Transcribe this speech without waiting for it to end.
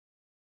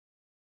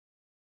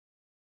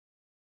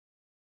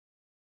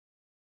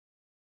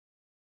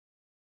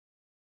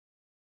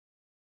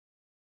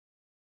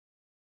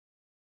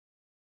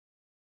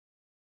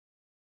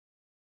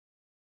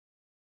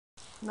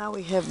Now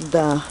we have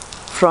the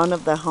front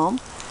of the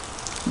home.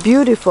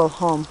 Beautiful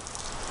home.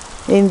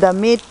 In the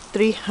mid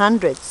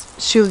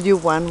 300s. Should you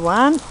want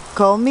one,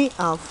 call me.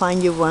 I'll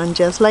find you one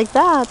just like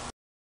that.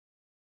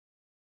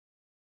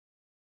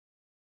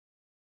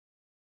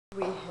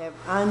 We have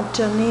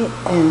Anthony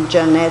and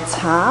Janette's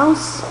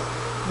house.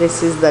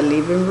 This is the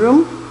living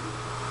room.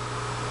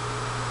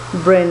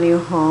 Brand new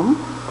home.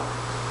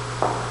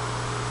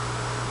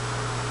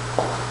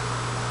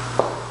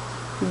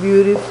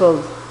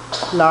 Beautiful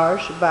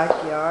large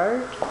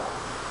backyard.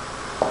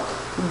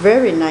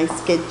 Very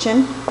nice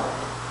kitchen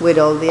with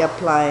all the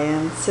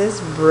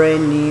appliances,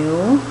 brand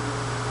new.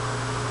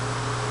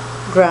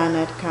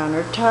 Granite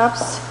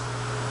countertops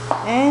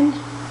and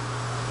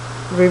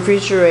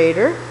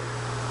refrigerator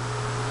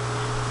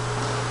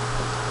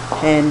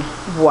and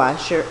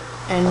washer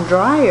and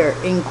dryer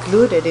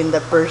included in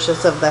the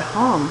purchase of the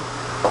home.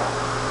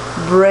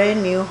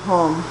 Brand new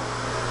home.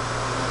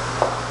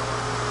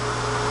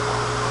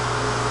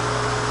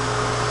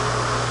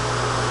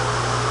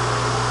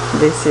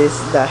 This is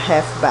the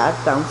half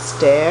bath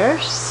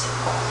downstairs.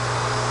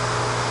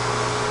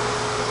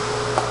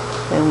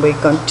 And we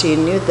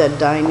continue the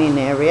dining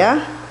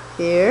area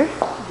here.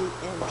 The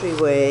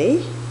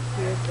entryway.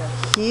 Here's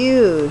a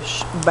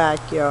huge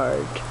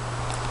backyard.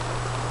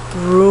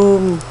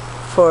 Room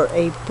for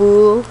a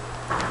pool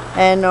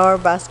and our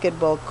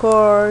basketball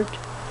court.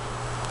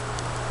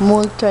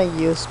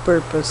 Multi-use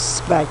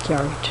purpose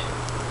backyard.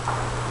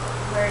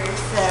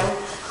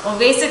 Well,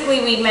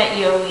 basically we met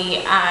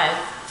Yoli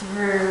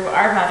through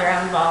our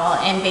mother-in-law,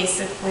 and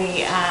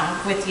basically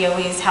with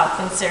Yoli's help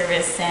and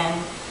service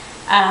and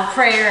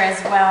prayer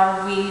as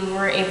well, we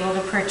were able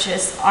to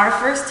purchase our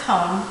first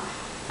home.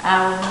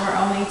 We were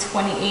only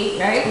 28,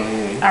 right?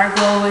 28. Our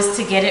goal was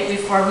to get it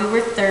before we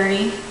were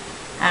 30.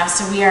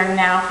 So we are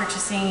now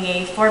purchasing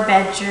a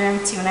 4-bedroom,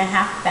 2.5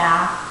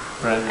 bath.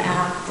 Brand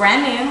new.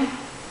 Brand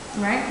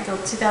new, right?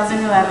 Built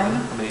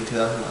 2011. May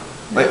 2011.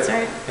 That's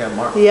right. Yeah,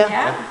 March.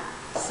 Yeah.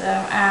 So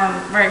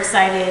we're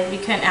excited. We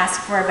couldn't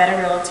ask for a better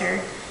realtor.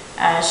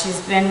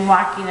 She's been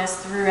walking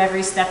us through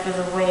every step of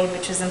the way,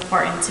 which is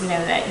important to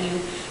know that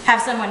you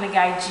have someone to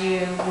guide you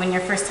when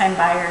you're first-time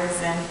buyers,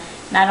 and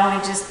not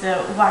only just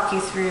to walk you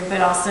through,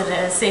 but also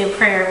to say a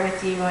prayer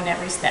with you on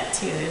every step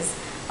too is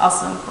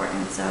also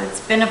important. So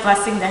it's been a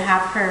blessing to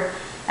have her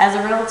as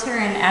a realtor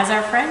and as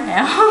our friend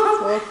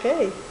now.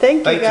 Okay.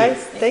 Thank you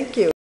guys. Thank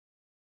you.